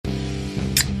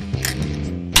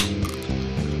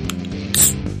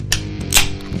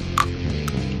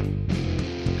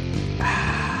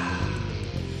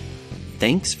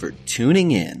Thanks for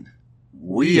tuning in.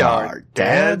 We are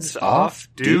Dads Off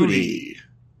Duty.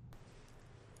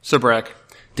 So, Brack.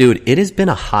 Dude, it has been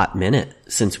a hot minute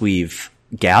since we've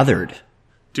gathered.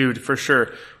 Dude, for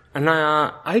sure. And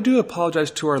I do apologize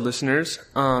to our listeners.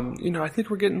 I think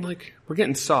we're getting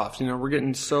soft. We're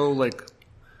getting so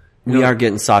we are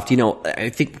getting soft.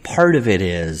 I think part of it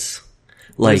is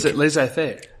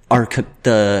laissez-faire.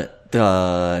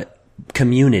 The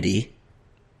community,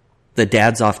 the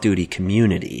Dads Off Duty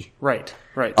community. Right.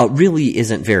 Really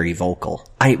isn't very vocal.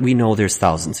 We know there's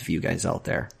thousands of you guys out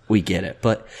there. We get it.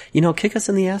 But, kick us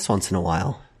in the ass once in a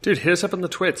while. Dude, hit us up on the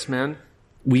twits, man.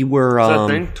 We were, is that a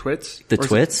thing? Twits? The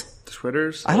twits? The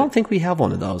Twitters? I don't think we have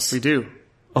one of those. We do.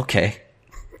 Okay.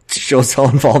 Shows how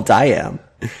involved I am.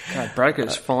 God, bracket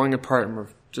is falling apart and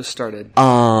we've just started.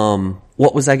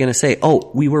 What was I going to say?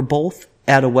 Oh, we were both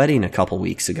at a wedding a couple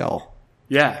weeks ago.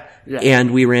 Yeah.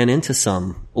 And we ran into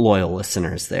some loyal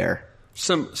listeners there.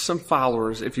 Some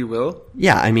followers, if you will.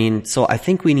 Yeah, so I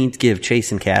think we need to give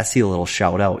Chase and Cassie a little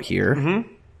shout out here.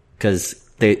 Mm-hmm. Because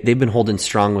they've been holding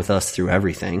strong with us through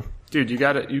everything. Dude, you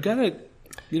gotta,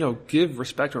 give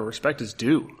respect where respect is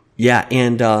due. Yeah,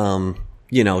 and,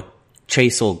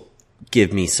 Chase will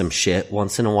give me some shit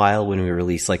once in a while when we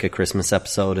release a Christmas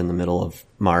episode in the middle of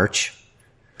March.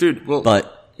 Dude, well.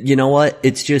 But you know what?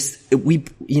 It's just, we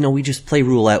just play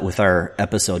roulette with our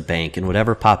episode bank and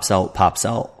whatever pops out, pops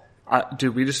out.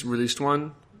 Dude, we just released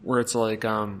one where it's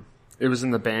it was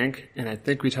in the bank and I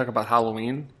think we talk about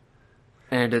Halloween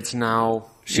and it's now,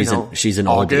 she's an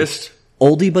August.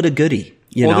 Oldie but a goodie,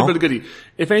 Oldie but a goodie.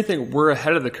 If anything, we're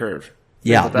ahead of the curve.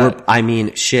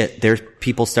 Shit, there's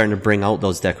people starting to bring out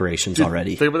those decorations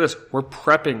already. Think about this. We're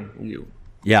prepping you.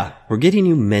 Yeah, we're getting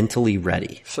you mentally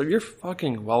ready. So you're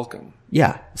fucking welcome.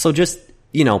 Yeah, so just,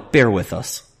 bear with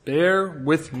us. Bear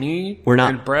with me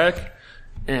and Brack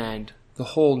and the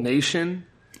whole nation.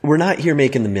 We're not here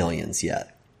making the millions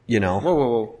yet,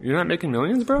 Whoa. You're not making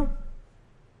millions, bro?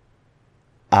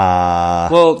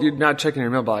 Well, you're not checking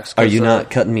your mailbox. Are you not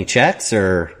cutting me checks,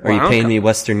 or are you paying me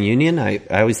Western Union? I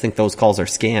always think those calls are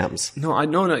scams. No, I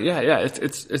know. Yeah.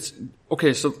 It's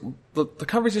okay. So the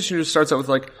conversation just starts out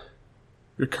with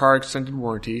your car extended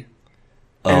warranty,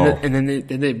 and then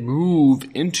they move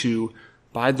into,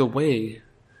 by the way,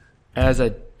 as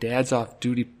a Dad's Off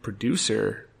Duty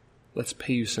producer, let's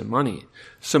pay you some money.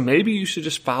 So maybe you should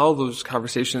just follow those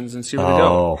conversations and see where they go.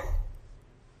 Oh,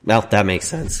 well, that makes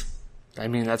sense. That's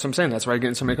what I'm saying. That's why I'm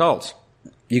getting so many calls.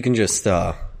 You can just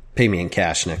pay me in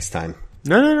cash next time.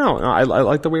 No. I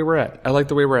like the way we're at.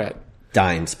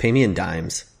 Dimes. Pay me in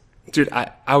dimes. Dude,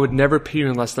 I would never pay you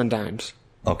in less than dimes.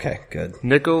 Okay, good.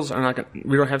 Nickels are not going to...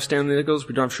 We don't have Stanley nickels.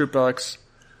 We don't have Shroot Bucks.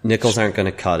 Nickels aren't going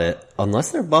to cut it.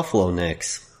 Unless they're Buffalo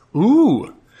Nicks.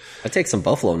 Ooh. I take some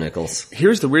Buffalo nickels.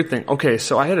 Here's the weird thing. Okay,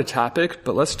 so I had a topic,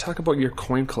 but let's talk about your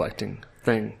coin collecting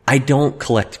thing. I don't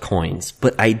collect coins,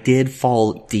 but I did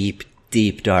fall deep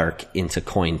dark into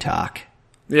coin talk.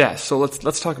 Yeah, so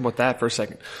let's talk about that for a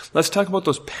second. Let's talk about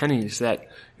those pennies that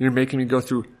you're making me go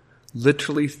through.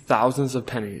 Literally thousands of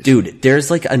pennies. Dude,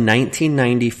 there's a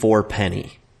 1994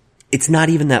 penny. It's not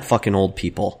even that fucking old,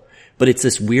 people. But it's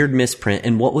this weird misprint.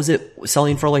 And what was it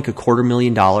selling for,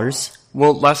 $250,000?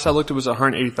 Well, last I looked, it was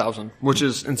 $180,000, which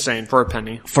is insane for a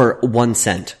penny. For 1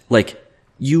 cent.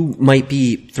 You might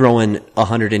be throwing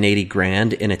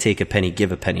 $180,000 in a take a penny,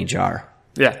 give a penny jar.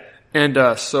 Yeah. And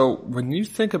so when you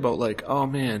think about oh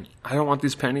man, I don't want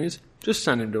these pennies, just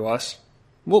send them to us.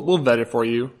 We'll vet it for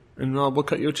you, and we'll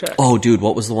cut you a check. Oh, dude,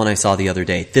 what was the one I saw the other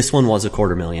day? This one was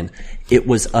 $250,000. It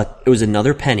was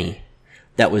another penny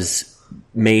that was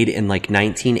made in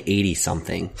 1980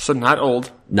 something. So not old,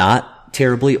 not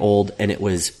terribly old, and it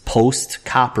was post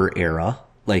copper era.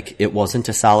 It wasn't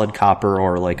a solid copper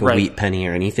or a wheat penny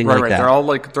or anything like that.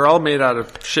 They're all made out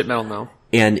of shit metal now.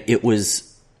 And it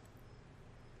was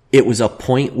a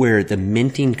point where the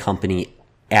minting company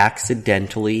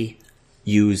accidentally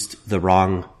used the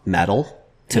wrong metal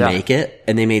to make it,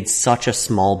 and they made such a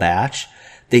small batch.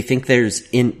 They think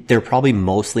they're probably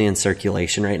mostly in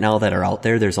circulation right now that are out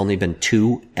there. There's only been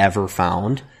 2 ever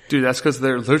found. Dude, that's because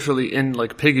they're literally in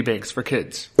piggy banks for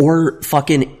kids. Or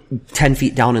fucking 10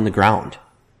 feet down in the ground.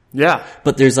 Yeah.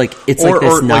 But there's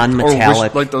this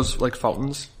non-metallic. Or those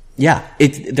fountains. Yeah.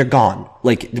 They're gone.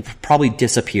 They probably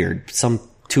disappeared. Some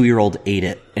 2-year-old ate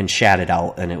it and shat it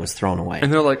out, and it was thrown away.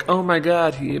 And they're like, "Oh my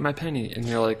god, he ate my penny!" And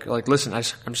you're like, "Listen, I'm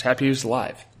just happy he was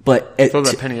alive." But throw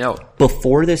that penny out.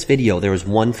 Before this video, there was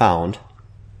one found,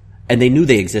 and they knew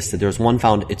they existed. There was one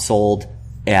found. It sold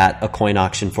at a coin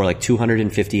auction for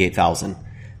 $258,000.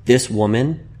 This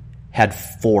woman had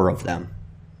 4 of them.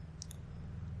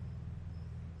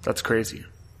 That's crazy.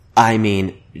 I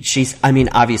mean,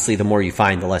 obviously the more you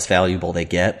find, the less valuable they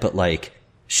get, but like,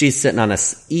 she's sitting on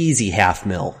easy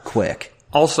 $500,000 quick.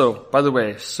 Also, by the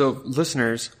way, so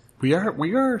listeners, we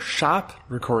are shop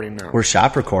recording now. We're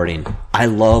shop recording. I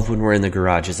love when we're in the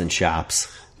garages and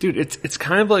shops. Dude, it's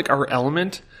kind of like our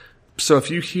element. So if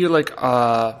you hear like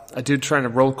a dude trying to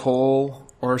roll coal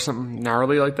or something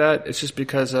gnarly like that, it's just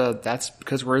because that's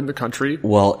because we're in the country.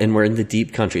 Well, and we're in the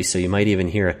deep country, so you might even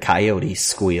hear a coyote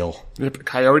squeal. Yep,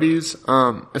 coyotes.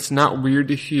 It's not weird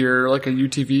to hear like a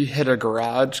UTV hit a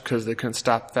garage because they couldn't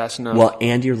stop fast enough. Well,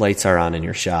 and your lights are on in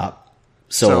your shop,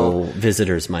 so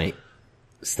visitors might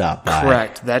stop by.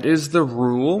 Correct. That is the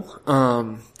rule.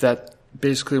 That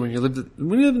basically when you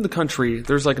live in the country,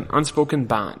 there's like an unspoken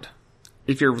bond.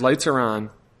 If your lights are on,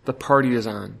 the party is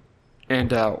on.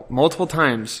 And multiple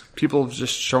times, people have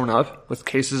just shown up with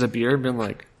cases of beer and been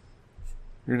like,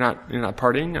 "You're not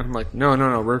partying?" And I'm like, "No,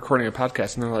 we're recording a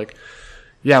podcast." And they're like,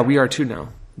 "Yeah, we are too now.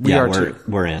 We are too.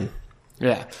 We're in."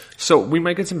 Yeah. So we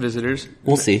might get some visitors.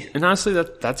 We'll see. And honestly,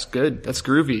 that's good. That's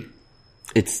groovy.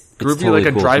 It's groovy, totally like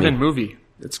a cool drive-in movie.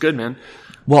 It's good, man.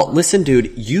 Well, listen,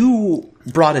 dude, you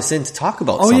brought us in to talk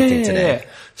about something today.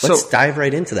 Yeah. Let's dive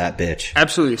right into that bitch.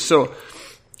 Absolutely. So,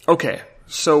 okay.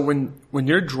 So when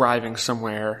you're driving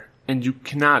somewhere and you're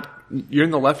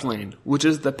in the left lane, which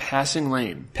is the passing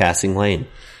lane. Passing lane.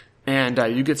 And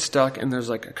you get stuck and there's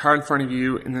like a car in front of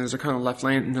you and there's a car in the left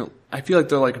lane and I feel like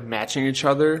they're like matching each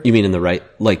other. You mean in the right,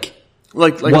 like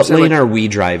what lane are we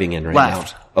driving in right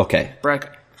left now? Okay.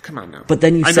 Brack, come on now. But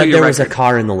then you said there was a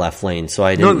car in the left lane, so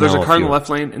I didn't know. No, there's a car in the left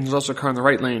lane and there's also a car in the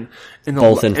right lane. And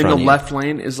both in front of you. And the left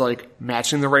lane is like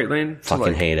matching the right lane.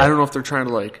 Fucking hate it. I don't know if they're trying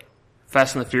to like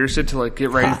Fast and the Furious it to like get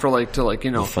ready for like to like,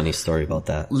 you know. Funny story about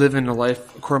that. Living a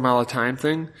life a quarter mile at a time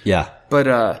thing. Yeah.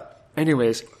 But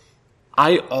anyways,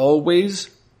 I always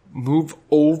move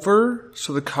over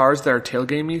so the cars that are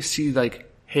tailgating me see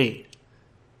like, hey,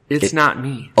 it's not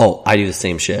me. Oh, I do the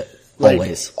same shit. Like,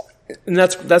 always. And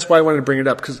that's why I wanted to bring it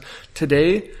up, because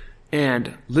today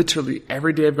and literally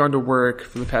every day I've gone to work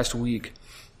for the past week,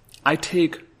 I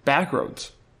take back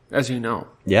roads, as you know.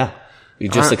 Yeah.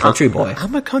 You're just a country boy.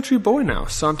 I'm a country boy now,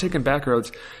 so I'm taking back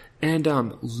roads. And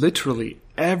literally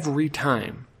every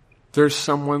time there's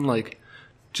someone like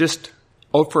just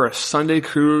out for a Sunday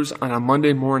cruise on a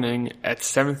Monday morning at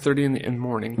 7:30 in the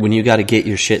morning. When you got to get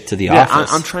your shit to the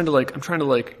office. I'm trying to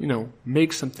like, you know,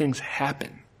 make some things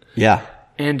happen. Yeah.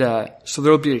 And so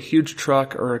there'll be a huge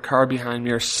truck or a car behind me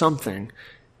or something.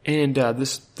 And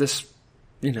this,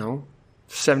 you know,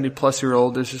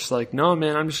 70-plus-year-old is just like, no,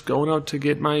 man, I'm just going out to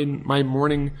get my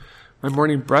morning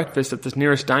breakfast at this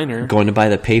nearest diner. Going to buy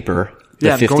the paper, the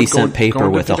 50-cent paper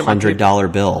with a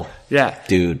 $100 bill. Yeah.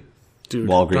 Dude,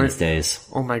 Walgreens days.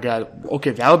 Oh my God.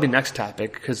 Okay, that'll be next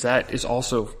topic, because that is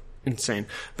also insane.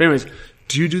 But anyways,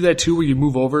 do you do that too, where you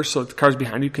move over so the cars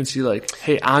behind you can see like,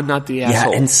 hey, I'm not the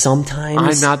asshole. Yeah, and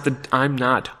sometimes I'm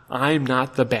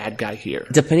not the bad guy here.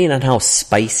 Depending on how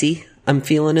spicy I'm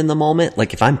feeling in the moment,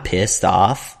 like if I'm pissed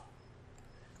off,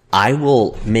 I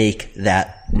will make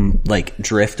that like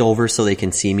drift over so they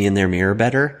can see me in their mirror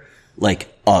better,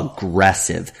 like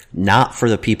aggressive. Not for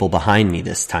the people behind me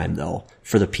this time though,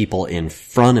 for the people in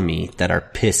front of me that are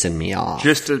pissing me off.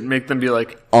 Just to make them be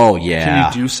like, oh yeah,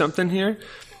 can you do something here?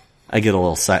 I get a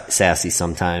little sassy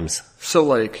sometimes. So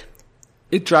like,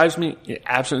 it drives me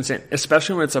absolutely insane,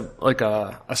 especially when it's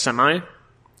a semi.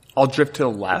 I'll drift to the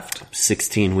left.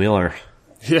 16-wheeler.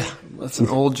 Yeah, that's an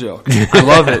old joke. I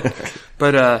love it.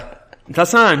 But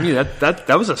that's not on me.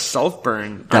 That was a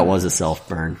self-burn. That was a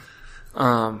self-burn.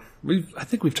 I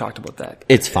think we've talked about that.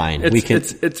 It's fine. We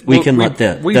can let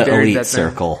the elite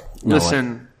circle know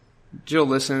listen. It. Jill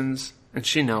listens and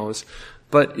she knows.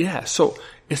 But yeah, so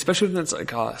especially when it's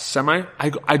like a semi,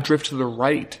 I drift to the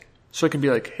right so I can be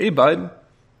like, hey bud,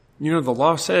 you know the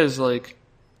law says like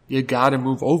you gotta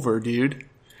move over, dude.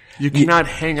 You cannot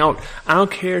hang out. I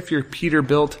don't care if you're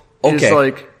Peterbilt is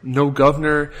like no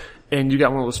governor and you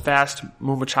got one of those fast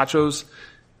muchachos.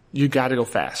 You got to go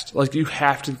fast. Like you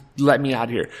have to let me out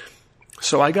of here.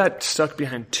 So I got stuck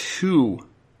behind two,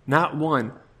 not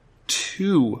one,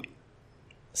 two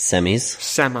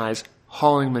semis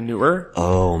hauling manure.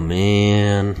 Oh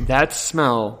man, that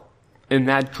smell and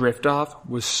that drift off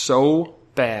was so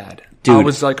bad. Dude. I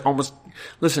was like almost.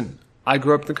 Listen, I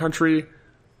grew up in the country.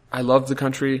 I love the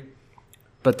country,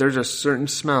 but there's a certain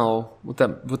smell with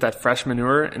that fresh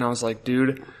manure, and I was like,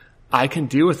 dude, I can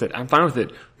deal with it. I'm fine with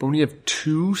it. But when you have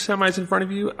two semis in front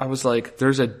of you, I was like,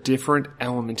 there's a different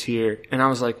element here, and I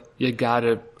was like, you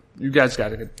guys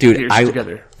gotta get your shit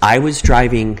together. I was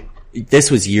driving.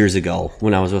 This was years ago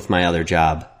when I was with my other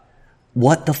job.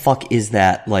 What the fuck is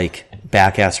that like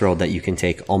back ass road that you can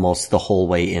take almost the whole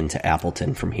way into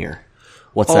Appleton from here.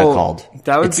 What's that called?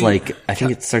 It's like, I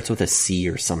think it starts with a C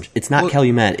or something. It's not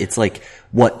Calumet. It's like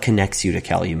what connects you to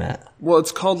Calumet. Well,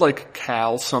 it's called like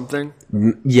Cal something.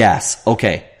 Yes.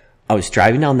 Okay. I was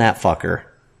driving down that fucker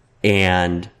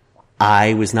and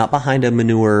I was not behind a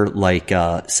manure like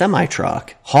semi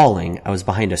truck hauling. I was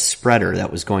behind a spreader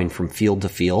that was going from field to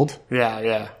field.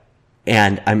 Yeah.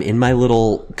 And I'm in my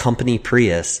little company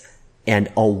Prius and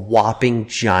a whopping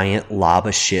giant lob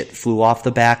of shit flew off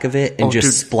the back of it and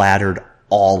splattered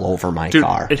all over my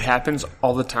car. It happens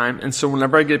all the time. And so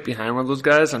whenever I get behind one of those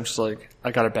guys, I'm just like,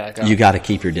 I gotta back up. You gotta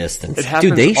keep your distance. It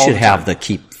happens they all should the have time.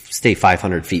 the stay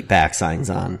 500 feet back signs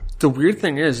on. The weird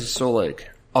thing is so like,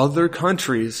 other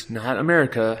countries, not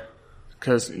America,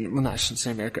 because, well, I shouldn't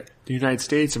say America, the United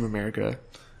States of America,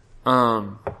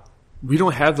 we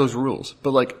don't have those rules.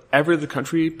 But like, every other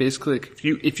country, basically, like,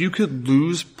 if you could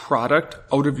lose product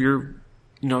out of your,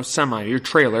 semi, your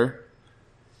trailer,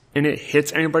 and it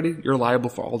hits anybody, you're liable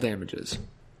for all damages.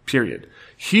 Period.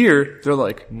 Here, they're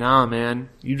like, nah, man,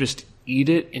 you just eat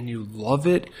it and you love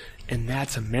it, and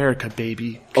that's America,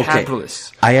 baby.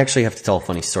 Capitalists. Okay. I actually have to tell a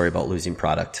funny story about losing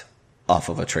product off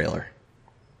of a trailer.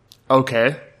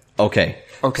 Okay.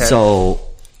 So,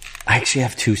 I actually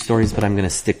have two stories, but I'm going to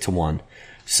stick to one.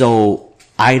 So,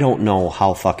 I don't know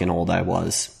how fucking old I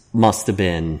was. Must have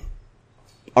been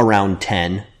around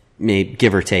 10, maybe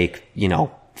give or take,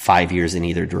 5 years in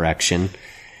either direction.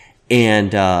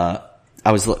 And,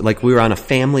 I was like, we were on a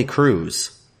family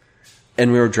cruise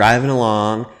and we were driving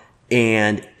along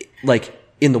and like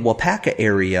in the Wapaka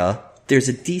area, there's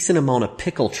a decent amount of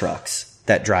pickle trucks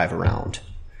that drive around.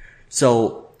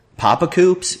 So Papa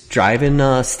Coops driving,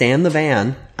 Stan the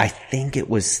van. I think it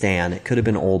was Stan. It could have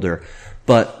been older,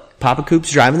 but Papa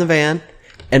Coops driving the van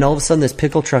and all of a sudden this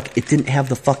pickle truck, it didn't have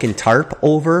the fucking tarp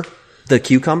over the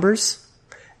cucumbers.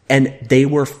 And they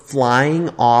were flying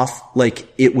off like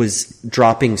it was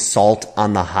dropping salt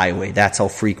on the highway. That's how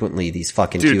frequently these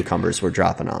fucking cucumbers were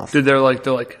dropping off. Dude, they're like,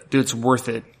 dude, it's worth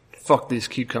it. Fuck these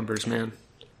cucumbers, man.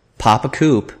 Papa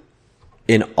Coop,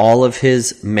 in all of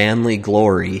his manly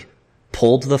glory,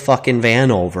 pulled the fucking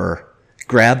van over,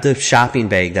 grabbed a shopping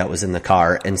bag that was in the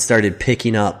car, and started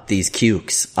picking up these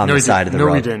cukes on the side of the road.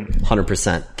 No, he didn't.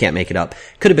 100%. Can't make it up.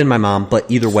 Could have been my mom, but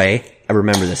either way, I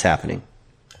remember this happening.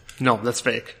 No, that's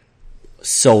fake.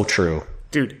 So true.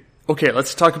 Dude, okay,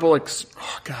 let's talk about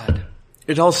oh god.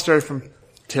 It all started from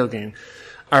tailgating.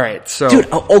 Alright, so. Dude,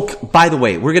 by the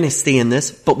way, we're gonna stay in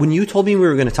this, but when you told me we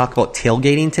were gonna talk about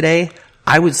tailgating today,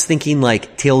 I was thinking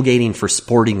like tailgating for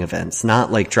sporting events,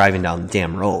 not like driving down the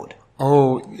damn road.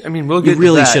 Oh, I mean, we'll get You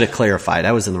really to that. should have clarified.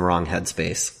 I was in the wrong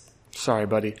headspace. Sorry,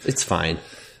 buddy. It's fine.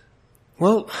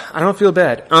 Well, I don't feel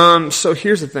bad. So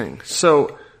here's the thing.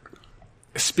 So,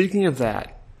 speaking of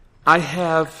that, I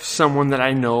have someone that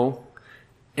I know,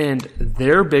 and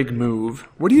their big move.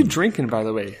 What are you drinking, by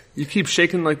the way? You keep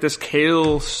shaking like this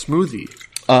kale smoothie.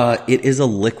 It is a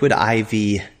Liquid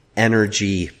IV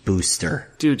energy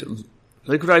booster. Dude,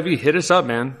 Liquid IV, hit us up,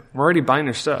 man. We're already buying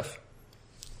your stuff.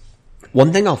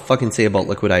 One thing I'll fucking say about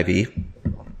Liquid IV,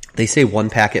 they say 1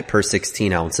 packet per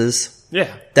 16 ounces.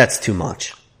 Yeah. That's too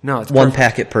much. No, it's one perfect.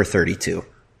 packet per 32.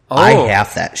 Oh. I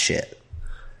have that shit.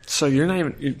 So you're not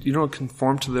even, you don't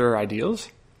conform to their ideals?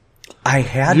 I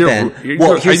had Are been.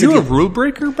 you a rule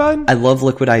breaker, bud? I love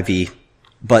Liquid IV,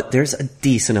 but there's a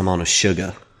decent amount of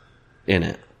sugar in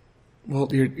it.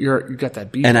 Well, you got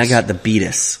that beat. And I got the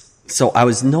Beatus. So I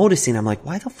was noticing, I'm like,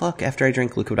 why the fuck after I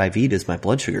drink Liquid IV does my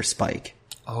blood sugar spike?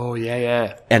 Oh,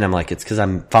 yeah. And I'm like, it's because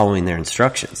I'm following their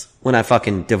instructions. When I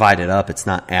fucking divide it up, it's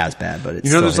not as bad, but it's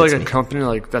there's like a me. company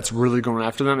like that's really going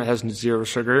after them that has zero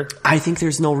sugar. I think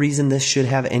there's no reason this should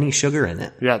have any sugar in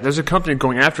it. Yeah, there's a company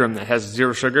going after them that has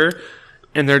zero sugar,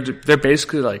 and they're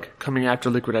basically like coming after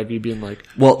Liquid IV, being like,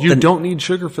 well, you don't need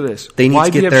sugar for this. They need Why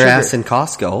to do you get have their sugar? ass in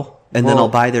Costco, and then I'll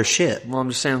buy their shit. Well, I'm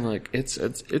just saying, like it's a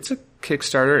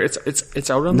Kickstarter. It's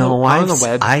out on on the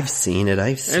web. I've seen it.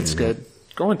 It's good.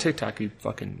 Go on TikTok, you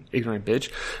fucking ignorant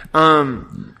bitch.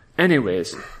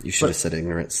 Anyways, You should have said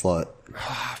ignorant slut.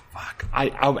 fuck. I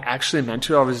actually meant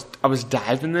to. I was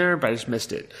diving there, but I just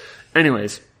missed it.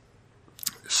 Anyways,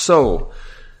 so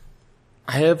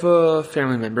I have a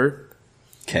family member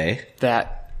Okay.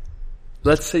 that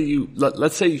let's say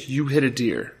you hit a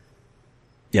deer,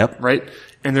 Yep. right?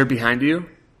 And they're behind you,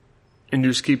 and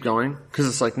you just keep going because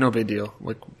it's like no big deal,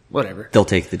 like whatever. They'll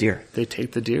take the deer. They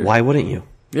take the deer. Why wouldn't you?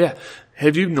 Yeah.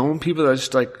 Have you known people that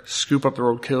just like scoop up the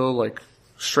roadkill, like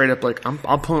straight up, like I'm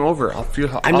pulling over. I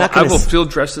will field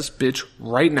dress this bitch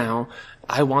right now.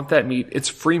 I want that meat. It's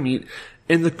free meat.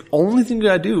 And the only thing you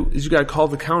gotta do is you gotta call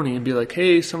the county and be like,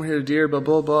 hey, someone hit a deer, blah,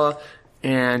 blah, blah.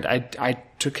 And I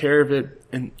took care of it.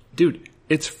 And dude,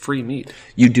 it's free meat.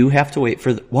 You do have to wait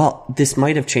for this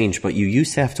might have changed, but you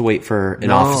used to have to wait for an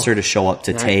officer to show up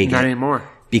to tag it. Not anymore.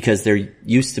 Because there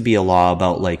used to be a law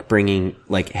about like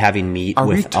having meat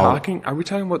without. Are we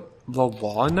talking about the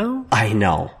law now? I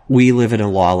know. You live in the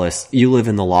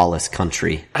lawless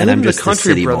country. And I'm just a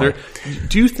city brother. boy.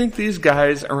 Do you think these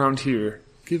guys around here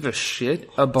give a shit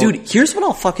about... Dude, here's what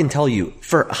I'll fucking tell you.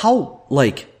 For how,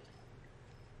 like,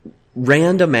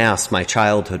 random ass my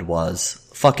childhood was,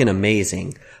 fucking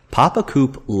amazing. Papa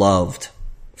Coop loved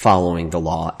following the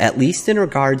law, at least in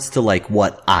regards to, like,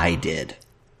 what I did.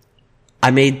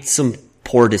 I made some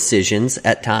poor decisions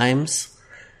at times,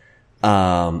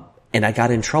 and I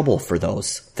got in trouble for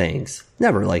those things.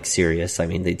 Never, like, serious. I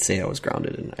mean, they'd say I was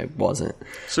grounded, and I wasn't.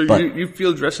 So you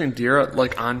feel dressing deer,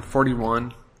 like, on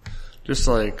 41... Just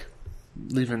like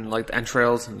leaving like the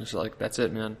entrails and just like, that's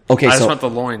it, man. Okay, I just want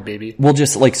the loin, baby. We'll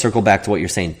just like circle back to what you're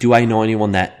saying. Do I know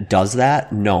anyone that does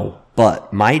that? No.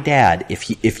 But my dad, if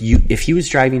he was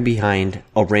driving behind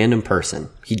a random person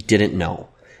he didn't know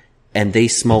and they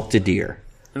smoked a deer,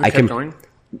 and they kept going?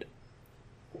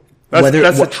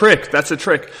 That's a trick. That's a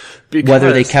trick. Because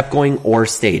whether they kept going or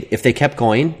stayed. If they kept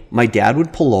going, my dad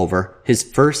would pull over. His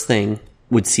first thing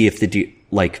would see if the deer,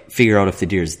 like figure out if the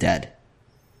deer is dead.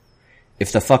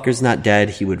 If the fucker's not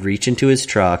dead, he would reach into his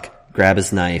truck, grab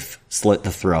his knife, slit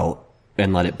the throat,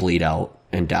 and let it bleed out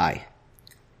and die.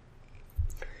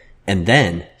 And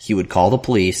then he would call the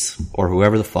police, or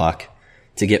whoever the fuck,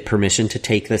 to get permission to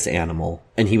take this animal,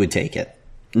 and he would take it.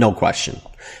 No question.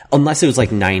 Unless it was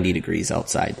like 90 degrees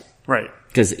outside. Right.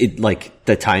 Because it, like,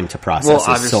 the time to process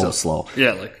is so slow.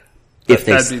 Yeah, like,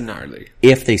 that'd be gnarly.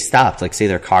 If they stopped, like say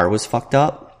their car was fucked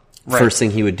up, first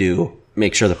thing he would do,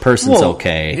 make sure the person's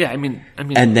okay. Yeah, I mean,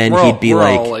 and then he'd be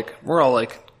like, we're all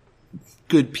like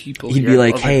good people. He'd be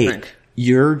like, hey,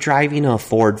 you're driving a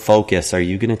Ford Focus. Are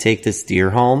you going to take this deer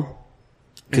home?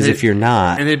 Because if you're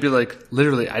not, and they'd be like,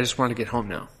 literally, I just want to get home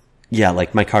now. Yeah,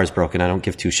 like my car's broken. I don't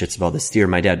give two shits about this deer.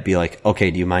 My dad'd be like,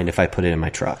 okay, do you mind if I put it in my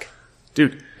truck?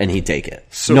 Dude. And he'd take it.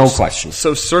 No question.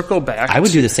 So circle back. I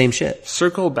would do the same shit.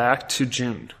 Circle back to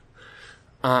June.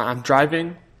 I'm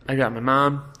driving. I got my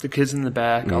mom, the kids in the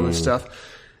back, all this stuff.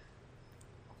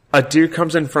 A deer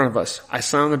comes in front of us. I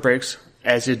slam on the brakes,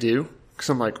 as you do, because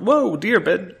I'm like, whoa, deer,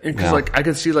 bed. And because like I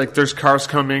can see like there's cars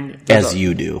coming. As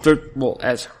you do.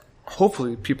 As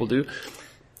hopefully people do.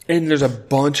 And there's a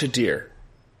bunch of deer.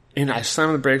 And I slam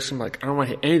on the brakes. I'm like, I don't want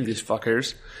to hit any of these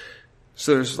fuckers.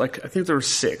 So there's like, I think there were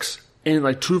 6. And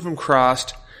like 2 of them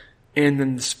crossed. And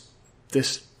then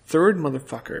this third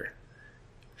motherfucker,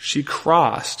 she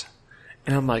crossed.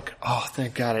 And I'm like, oh,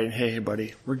 thank God I didn't hit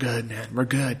anybody. We're good, man. We're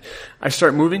good. I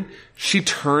start moving. She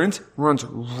turns, runs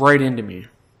right into me.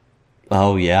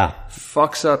 Oh, yeah.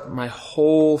 Fucks up my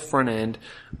whole front end.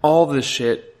 All this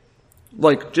shit.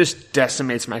 Like, just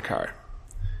decimates my car.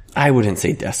 I wouldn't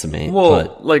say decimate,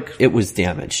 but like, it was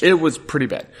damaged. It was pretty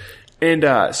bad.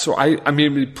 And so I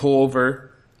immediately pull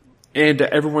over. And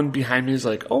everyone behind me is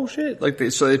like, oh, shit. Like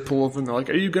so they pull over and they're like,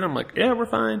 are you good? I'm like, yeah, we're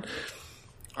fine.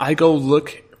 I go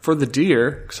look for the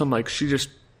deer, because I'm like, she just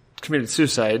committed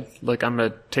suicide. Like, I'm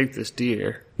gonna take this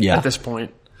deer at this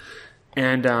point.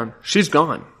 And she's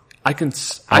gone. I can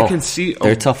see.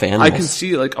 They're tough animals. I can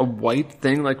see like a white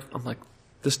thing. Like I'm like,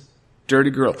 this dirty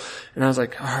girl. And I was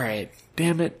like, all right,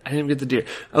 damn it, I didn't get the deer.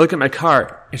 I look at my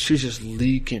car and she's just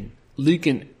leaking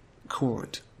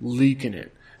coolant, leaking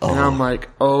it. And I'm like,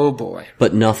 oh boy.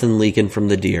 But nothing leaking from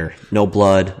the deer. No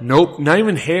blood. Nope, not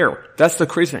even hair. That's the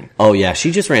crazy thing. Oh yeah,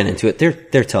 she just ran into it.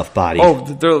 They're tough body. Oh,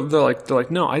 they're like,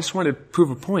 no, I just wanted to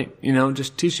prove a point,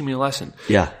 just teaching me a lesson.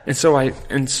 Yeah. And so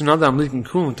now that I'm leaking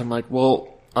coolant, I'm like,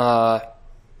 well, I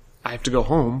have to go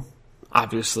home,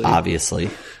 obviously.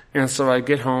 And so I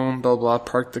get home, blah, blah,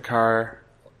 park the car.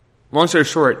 Long story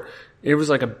short, it was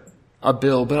like a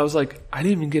bill, but I was like, I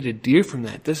didn't even get a deer from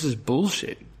that. This is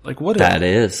bullshit. Like, what? That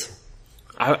is.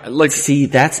 See,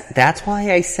 that's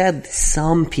why I said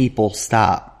some people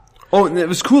stop. Oh, and it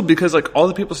was cool because like all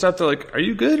the people stopped. They're like, "Are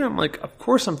you good?" And I'm like, "Of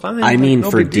course I'm fine." I mean,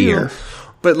 no for deer. Deal.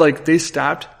 But like they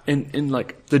stopped, and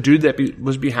like the dude that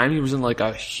was behind me was in like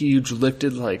a huge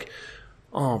lifted like,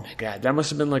 oh my god, that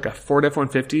must have been like a Ford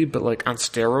F-150, but like on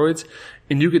steroids.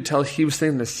 And you could tell he was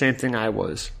thinking the same thing I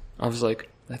was. I was like,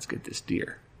 "Let's get this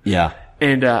deer." Yeah.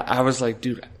 And I was like,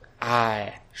 "Dude,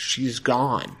 she's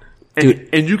gone."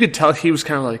 And you could tell he was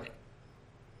kind of like,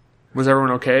 was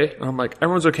everyone okay? And I'm like,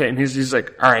 everyone's okay. And he's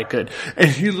like, all right, good. And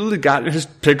he literally got in his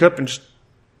pickup and just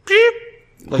beep.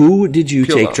 Like, who did you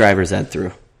take driver's ed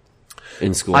through?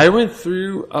 in school? I went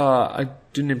through a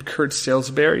dude named Kurt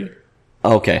Salisbury.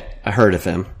 Okay, I heard of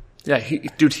him. Yeah,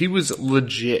 he was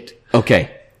legit.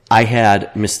 Okay, I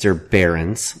had Mr.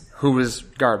 Barron's. Who was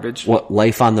garbage. What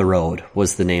Life on the Road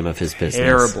was the name of his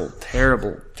business.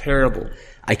 Terrible.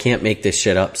 I can't make this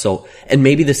shit up. So, and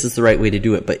maybe this is the right way to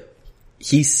do it, but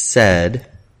he said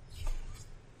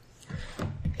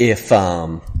if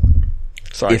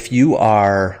you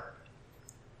are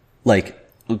like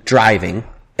driving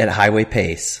at highway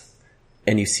pace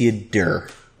and you see a deer.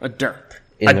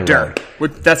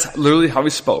 That's literally how he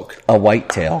spoke. A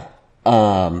whitetail.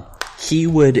 He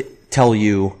would tell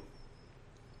you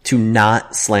to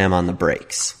not slam on the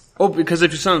brakes. Oh, because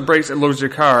if you slam on the brakes, it lowers your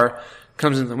car,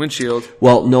 comes into the windshield.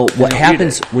 Well, no, what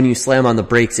happens when you slam on the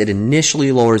brakes, it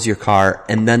initially lowers your car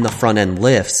and then the front end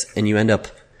lifts and you end up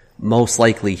most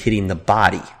likely hitting the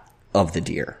body of the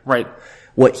deer. Right.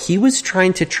 What he was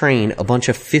trying to train a bunch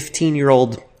of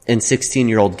 15-year-old and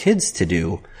 16-year-old kids to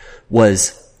do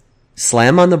was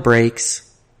slam on the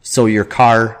brakes so your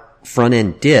car front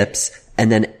end dips,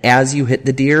 and then as you hit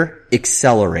the deer,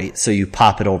 accelerate so you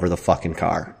pop it over the fucking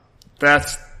car.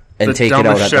 That's and the take it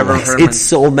out at the lights. It's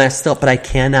so messed up, but I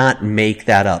cannot make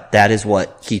that up. That is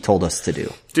what he told us to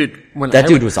do. Dude, that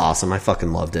dude was awesome. I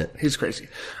fucking loved it. He's crazy.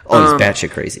 Oh, he's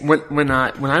batshit crazy. When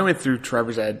I went through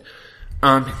Trevor's Ed,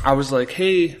 I was like,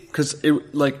 hey, because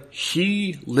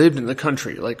he lived in the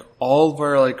country. Like all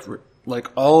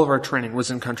of our training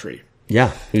was in country.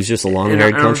 Yeah, he was just a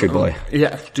long-haired country boy.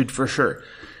 Yeah, dude, for sure.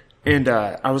 And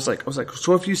I was like,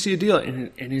 so if you see a deal,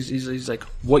 and he's like,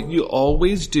 what you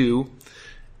always do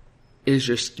is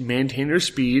just maintain your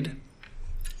speed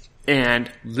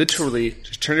and literally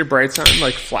just turn your brights on,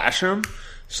 like flash them,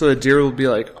 so the deer will be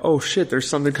like, oh shit, there's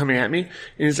something coming at me. And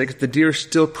he's like, if the deer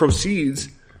still proceeds,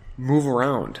 move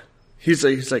around. He's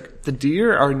like, the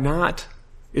deer are not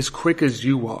as quick as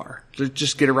you are.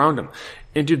 Just get around them.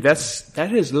 And dude, that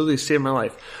has literally saved my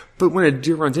life. But when a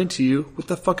deer runs into you, what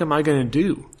the fuck am I gonna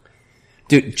do?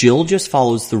 Dude, Jill just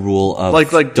follows the rule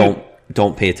of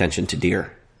don't pay attention to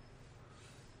deer.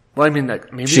 Well, I mean,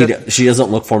 like, maybe she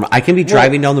doesn't look for me. I can be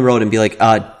driving down the road and be like,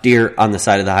 deer on the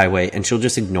side of the highway, and she'll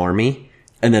just ignore me.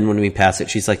 And then when we pass it,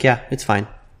 she's like, yeah, it's fine.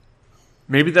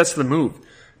 Maybe that's the move.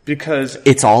 Because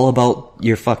it's all about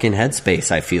your fucking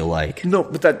headspace, I feel like. No,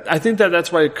 but I think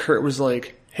that's why Kurt was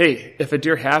like, hey, if a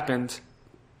deer happens,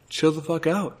 chill the fuck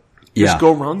out. Just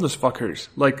go around those fuckers.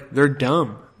 Like, they're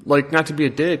dumb. Like, not to be a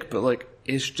dick, but like,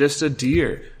 it's just a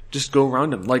deer. Just go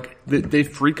around them. Like, they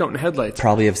freak out in headlights.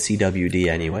 Probably have CWD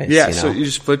anyways. Yeah, you know? So you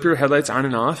just flip your headlights on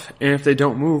and off, and if they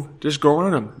don't move, just go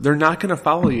around them. They're not gonna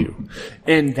follow you.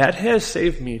 And that has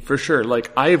saved me, for sure.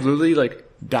 Like, I have literally, like,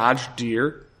 dodged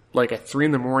deer, like, at 3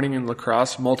 a.m. in La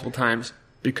Crosse multiple times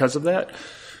because of that.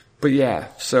 But yeah,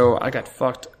 so I got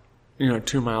fucked,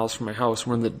 2 miles from my house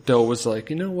when the doe was like,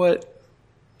 you know what?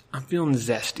 I'm feeling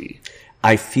zesty.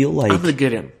 I feel like I'm gonna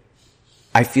get him.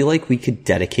 I feel like we could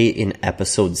dedicate an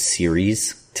episode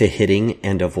series to hitting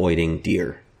and avoiding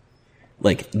deer.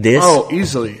 Like this. Oh,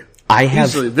 easily.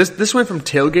 Easily. This went from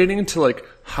tailgating to like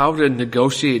how to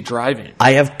negotiate driving.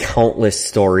 I have countless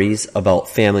stories about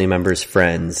family members,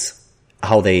 friends,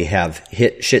 how they have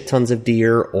hit shit tons of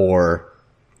deer or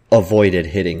avoided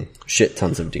hitting shit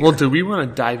tons of deer. Well, do we want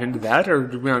to dive into that, or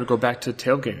do we want to go back to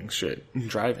tailgating shit and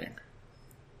driving?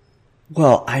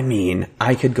 Well, I mean,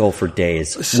 I could go for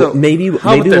days. So maybe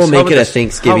we'll make it a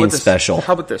Thanksgiving special.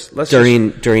 How about this?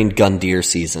 During gun deer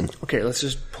season. Okay, let's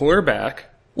just pull her back.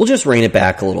 We'll just rein it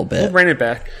back a little bit. We'll rein it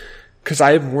back because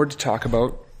I have more to talk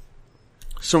about.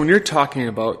 So when you're talking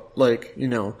about like,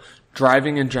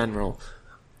 driving in general,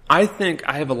 I think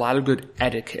I have a lot of good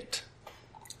etiquette.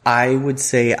 I would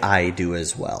say I do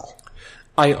as well.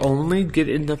 I only get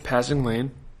in the passing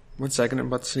lane. 1 second, I'm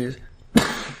about to sneeze.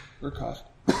 Or cough.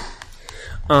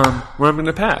 When I'm going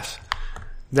to pass.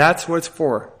 That's what it's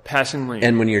for, passing lane.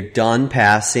 And when you're done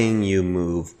passing, you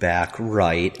move back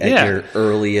right at your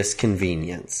earliest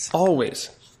convenience. Always.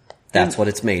 That's what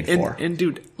it's made for. And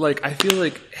dude, like, I feel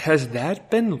like, has that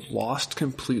been lost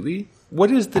completely?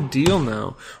 What is the deal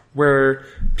now? Where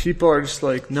people are just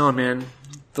like, no man,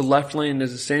 the left lane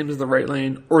is the same as the right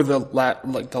lane, or the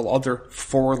other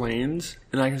 4 lanes,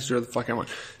 and I can just do what the fuck I want.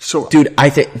 So, dude, I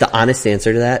think the honest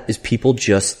answer to that is people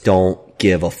just don't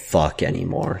give a fuck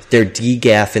anymore. They're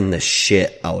de-gaffing the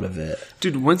shit out of it.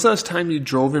 Dude, when's the last time you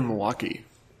drove in Milwaukee?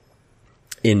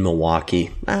 In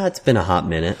Milwaukee? It's been a hot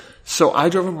minute. So I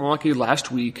drove in Milwaukee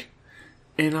last week,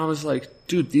 and I was like,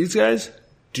 dude, these guys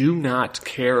do not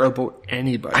care about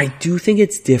anybody. I do think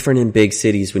it's different in big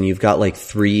cities when you've got like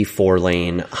 3-4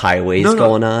 lane highways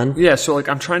going on. Yeah, so like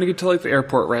I'm trying to get to like the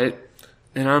airport, right?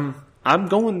 And I'm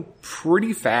going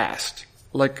pretty fast.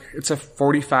 like, it's a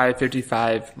 45,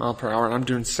 55 mile per hour and I'm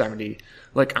doing 70.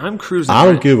 Like, I'm cruising. I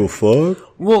don't give a fuck.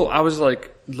 Well, I was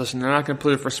like, listen, they're not going to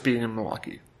put it for speeding in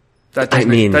Milwaukee. That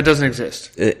doesn't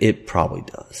exist. It probably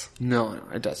does. No,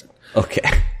 it doesn't. Okay.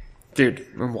 Dude,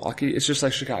 Milwaukee, it's just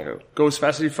like Chicago. Go as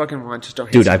fast as you fucking want, just don't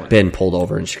hit Dude, someone. I've been pulled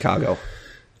over in Chicago.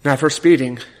 Now, for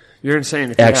speeding, you're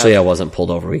insane. Actually, I wasn't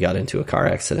pulled over. We got into a car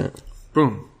accident.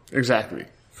 Boom. Exactly.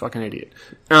 Fucking idiot.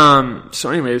 So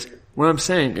anyways, what I'm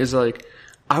saying is like,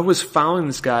 I was following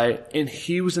this guy and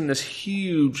he was in this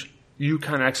huge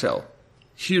Yukon XL.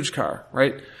 Huge car,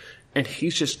 right? And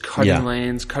he's just cutting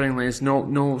lanes,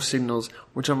 no signals,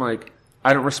 which I'm like,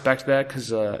 I don't respect that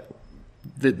because,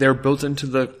 they're built into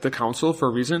the council for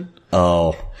a reason.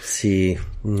 Oh, see.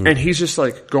 And he's just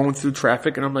like going through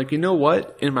traffic and I'm like, you know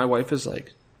what? And my wife is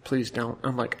like, please don't.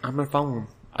 I'm like, I'm going to follow him.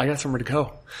 I got somewhere to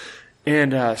go.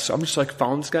 And, so I'm just like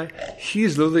following this guy.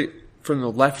 He's literally from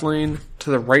the left lane to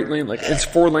the right lane. Like it's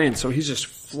 4 lanes. So he's just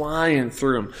flying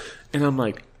through them. And I'm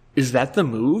like, is that the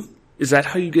move? Is that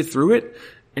how you get through it?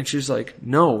 And she's like,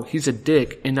 no, he's a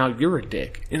dick. And now you're a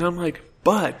dick. And I'm like,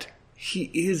 but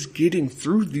he is getting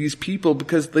through these people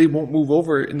because they won't move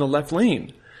over in the left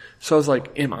lane. So I was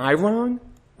like, am I wrong?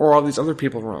 Or are all these other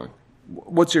people wrong?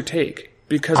 What's your take?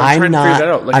 Because I'm trying to figure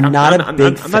that out. Like,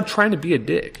 I'm not trying to be a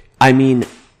dick. I mean,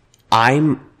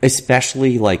 I'm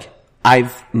especially like,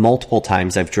 multiple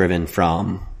times I've driven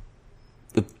from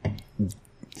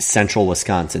central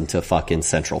Wisconsin to fucking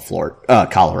central Florida,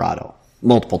 Colorado.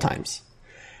 Multiple times.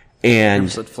 And I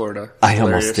said Florida. I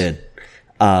almost did.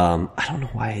 I don't know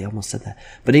why I almost said that.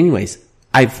 But anyways,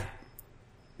 I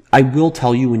will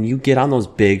tell you when you get on those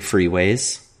big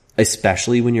freeways,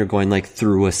 especially when you're going like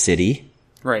through a city.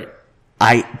 Right.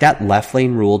 That left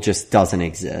lane rule just doesn't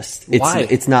exist. Why?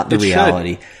 It's not the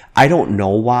reality. Should. I don't know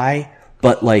why,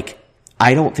 but like,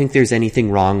 I don't think there's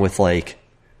anything wrong with like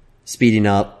speeding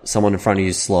up, someone in front of you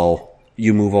is slow,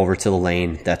 you move over to the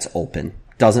lane that's open.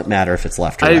 Doesn't matter if it's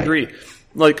left or right. I agree.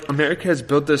 Like, America has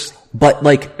built this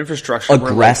infrastructure.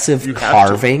 Aggressive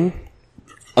carving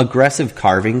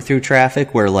through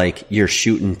traffic where like you're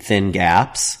shooting thin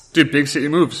gaps. Dude, big city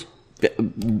moves.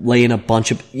 Laying a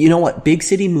bunch of, you know what? Big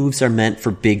city moves are meant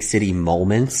for big city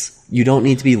moments. You don't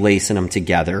need to be lacing them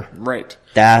together. Right.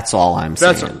 That's all I'm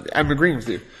saying. I'm agreeing with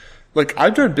you. Like,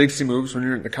 I've done big city moves when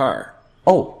you're in the car.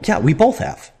 Oh, yeah, we both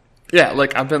have. Yeah,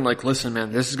 like, I've been like, listen,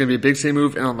 man, this is going to be a big city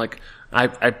move. And I'm like, I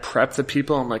prep the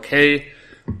people. I'm like, hey,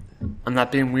 I'm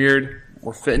not being weird.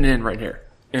 We're fitting in right here.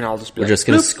 And I'll just be We're just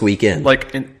going to squeak in.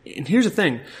 Like, and here's the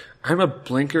thing. I'm a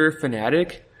blinker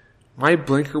fanatic. My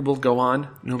blinker will go on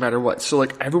no matter what. So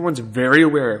like, everyone's very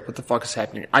aware of what the fuck is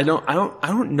happening. I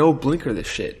don't know blinker this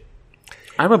shit.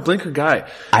 I'm a blinker guy.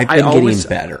 I've been getting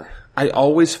better. I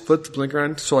always flip the blinker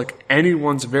on. So like,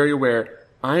 anyone's very aware.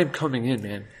 I am coming in,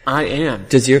 man. I am.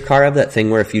 Does your car have that thing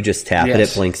where if you just tap it,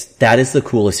 it blinks? That is the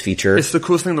coolest feature. It's the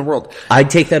coolest thing in the world. I'd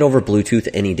take that over Bluetooth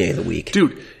any day of the week.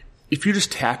 Dude, if you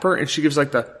just tap her and she gives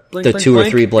like the blink, the blink, 2 blink,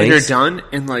 or 3 blinks. And you're done,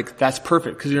 and like, that's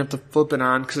perfect because you don't have to flip it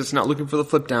on because it's not looking for the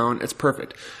flip down. It's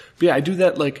perfect. But yeah, I do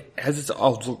that like as it's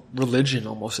all religion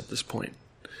almost at this point.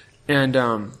 And,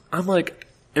 I'm like,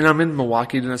 and I'm in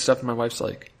Milwaukee doing that stuff and my wife's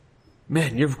like,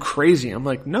 man, you're crazy. I'm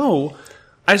like, no,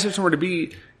 I just have somewhere to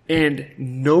be. And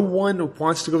no one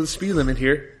wants to go the speed limit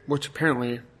here, which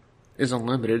apparently is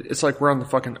unlimited. It's like we're on the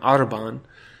fucking Autobahn.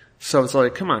 So it's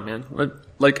like, come on, man.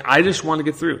 Like, I just want to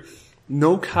get through.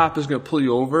 No cop is going to pull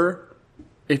you over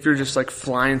if you're just like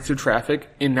flying through traffic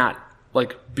and not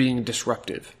like being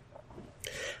disruptive.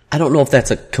 I don't know if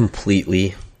that's a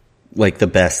completely like the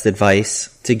best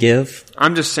advice to give.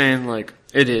 I'm just saying like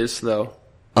it is though.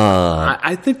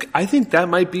 I think that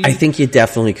might be. I think you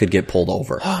definitely could get pulled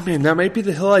over. Oh man, that might be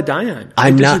the hill I die on.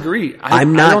 I disagree.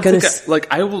 I'm not going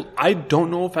to. I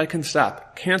don't know if I can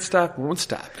stop. Can't stop, won't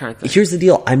stop kind of thing. Here's the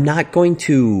deal. I'm not going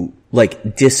to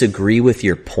like disagree with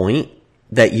your point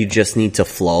that you just need to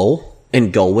flow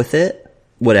and go with it.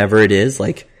 Whatever it is,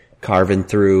 like carving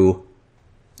through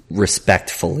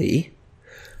respectfully.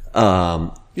 Yeah,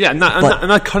 I'm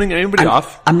not cutting anybody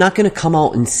off. I'm not going to come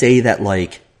out and say that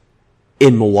like,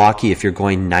 in Milwaukee, if you're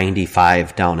going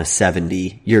 95 down a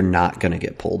 70, you're not going to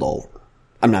get pulled over.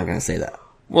 I'm not going to say that.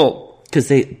 Well, because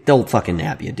they'll fucking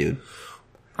nab you, dude.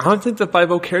 I don't think the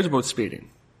 5-0 cares about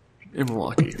speeding in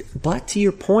Milwaukee. But to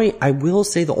your point, I will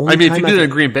say the only time if you do it in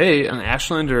Green Bay, on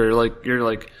Ashland, or like you're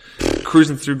like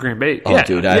cruising through Green Bay. Oh, yeah,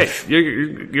 dude,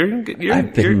 you're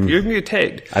gonna get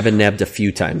tagged. I've been nabbed a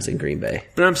few times in Green Bay.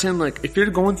 But I'm saying like if you're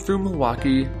going through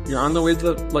Milwaukee, you're on the way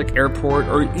to the like airport,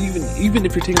 or even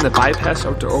if you're taking the bypass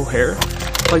out to O'Hare,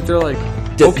 like they're like,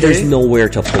 okay. There's nowhere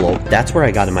to pull over. That's where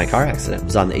I got in my car accident. It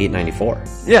was on the 894.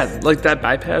 Yeah, like that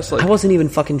bypass. Like I wasn't even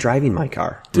fucking driving my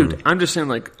car. Dude, I'm just saying,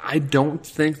 like, I don't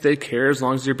think they care as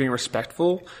long as you're being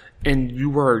respectful and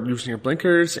you are using your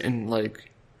blinkers and,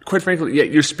 like, quite frankly, yeah,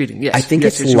 you're speeding. Yes, I think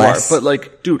yes, it's yes, less. You are. But,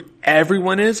 like, dude,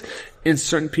 everyone is. And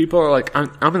certain people are like,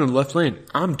 I'm in the left lane.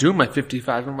 I'm doing my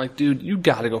 55. I'm like, dude, you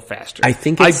gotta go faster. I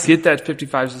think I get that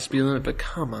 55 is the speed limit, but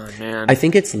come on, man. I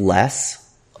think it's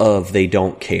less of they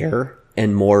don't care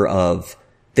and more of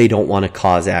they don't want to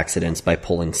cause accidents by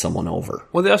pulling someone over.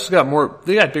 Well, they also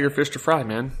they got bigger fish to fry,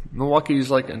 man.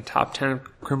 Milwaukee's like in top 10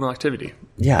 of criminal activity.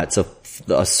 Yeah, it's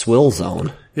a swill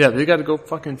zone. Yeah, they gotta go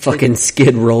fucking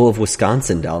Skid Row of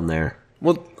Wisconsin down there.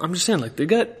 Well, I'm just saying, like,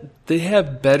 they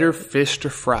have better fish to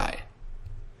fry.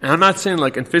 And I'm not saying,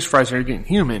 like, in fish fries are getting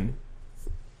human.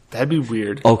 That'd be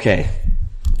weird. Okay.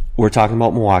 We're talking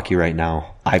about Milwaukee right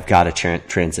now. I've got to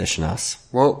transition us.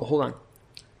 Well, hold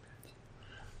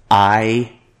on.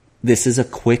 This is a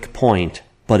quick point,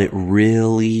 but it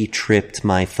really tripped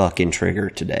my fucking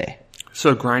trigger today. So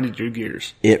it grinded your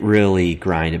gears. It really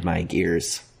grinded my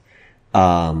gears.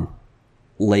 Lakefront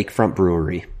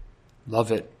Brewery.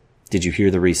 Love it. Did you hear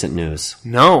the recent news?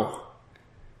 No.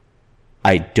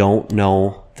 I don't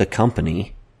know the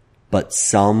company, but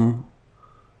some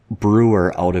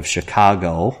brewer out of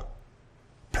Chicago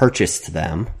purchased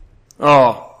them.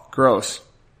 Oh, gross.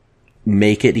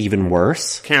 Make it even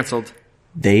worse. Canceled.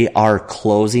 They are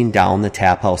closing down the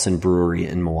tap house and brewery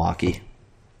in Milwaukee.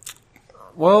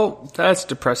 Well, that's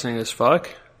depressing as fuck.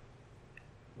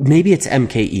 Maybe it's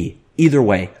MKE. Either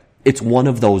way, it's one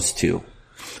of those two.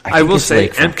 I will say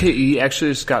MKE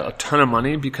actually just got a ton of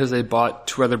money because they bought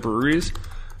 2 other breweries.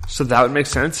 So that would make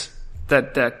sense.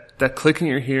 That clicking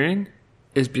you're hearing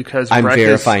is because I'm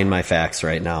verifying my facts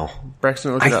right now.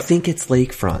 Braxton, look it up. I think it's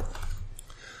Lakefront.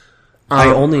 I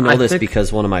only know this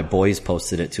because one of my boys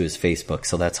posted it to his Facebook,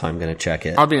 so that's how I'm going to check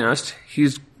it. I'll be honest.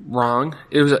 He's wrong.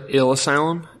 It was an ill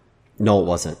asylum. No, it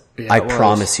wasn't. Yeah, I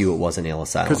promise you it wasn't Ale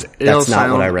Asylum. That's not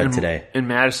what I read today. In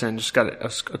Madison just got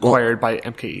acquired by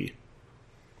MKE.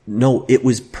 No, it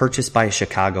was purchased by a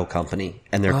Chicago company,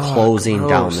 and they're closing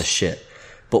down the shit.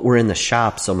 But we're in the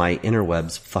shop, so my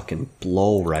interwebs fucking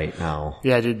blow right now.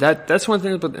 Yeah, dude, that's one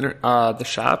thing about the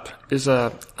shop is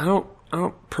I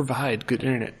don't provide good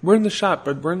internet. We're in the shop,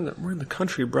 but we're in the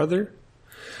country, brother.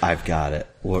 I've got it.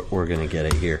 We're gonna get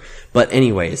it here. But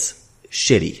anyways,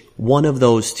 shitty. One of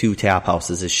those 2 tap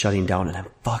houses is shutting down,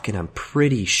 and I'm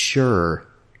pretty sure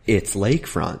it's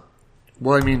Lakefront.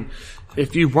 Well, I mean,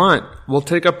 if you want, we'll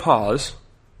take a pause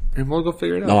and we'll go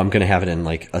figure it out. No, I'm gonna have it in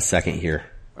like a second here.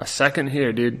 A second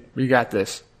here, dude. We got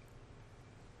this.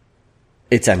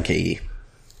 It's MKE.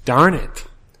 Darn it.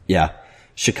 Yeah.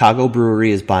 Chicago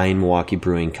Brewery is buying Milwaukee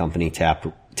Brewing Company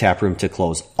tap room to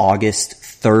close August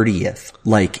 30th.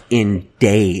 Like in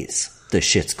days, the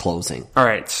shit's closing. All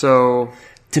right, so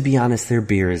to be honest, their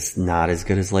beer is not as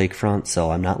good as Lakefront, so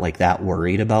I'm not like that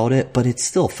worried about it, but it's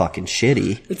still fucking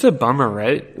shitty. It's a bummer,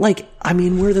 right? Like, I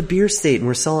mean, we're the beer state and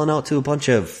we're selling out to a bunch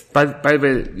of... By the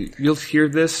way, you'll hear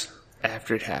this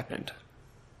after it happened.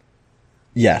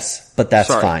 Yes, but that's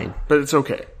fine. But it's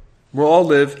okay. We'll all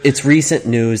live. It's recent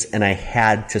news, and I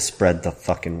had to spread the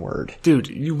fucking word. Dude,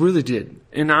 you really did.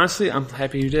 And honestly, I'm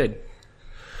happy you did.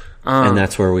 And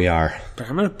that's where we are. But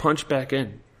I'm gonna punch back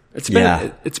in. It's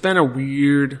been a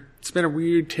weird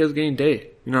tailgating day.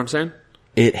 You know what I'm saying?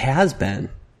 It has been.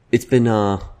 It's been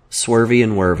swervy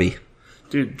and worvy.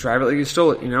 Dude, drive it like you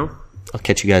stole it, you know? I'll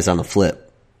catch you guys on the flip.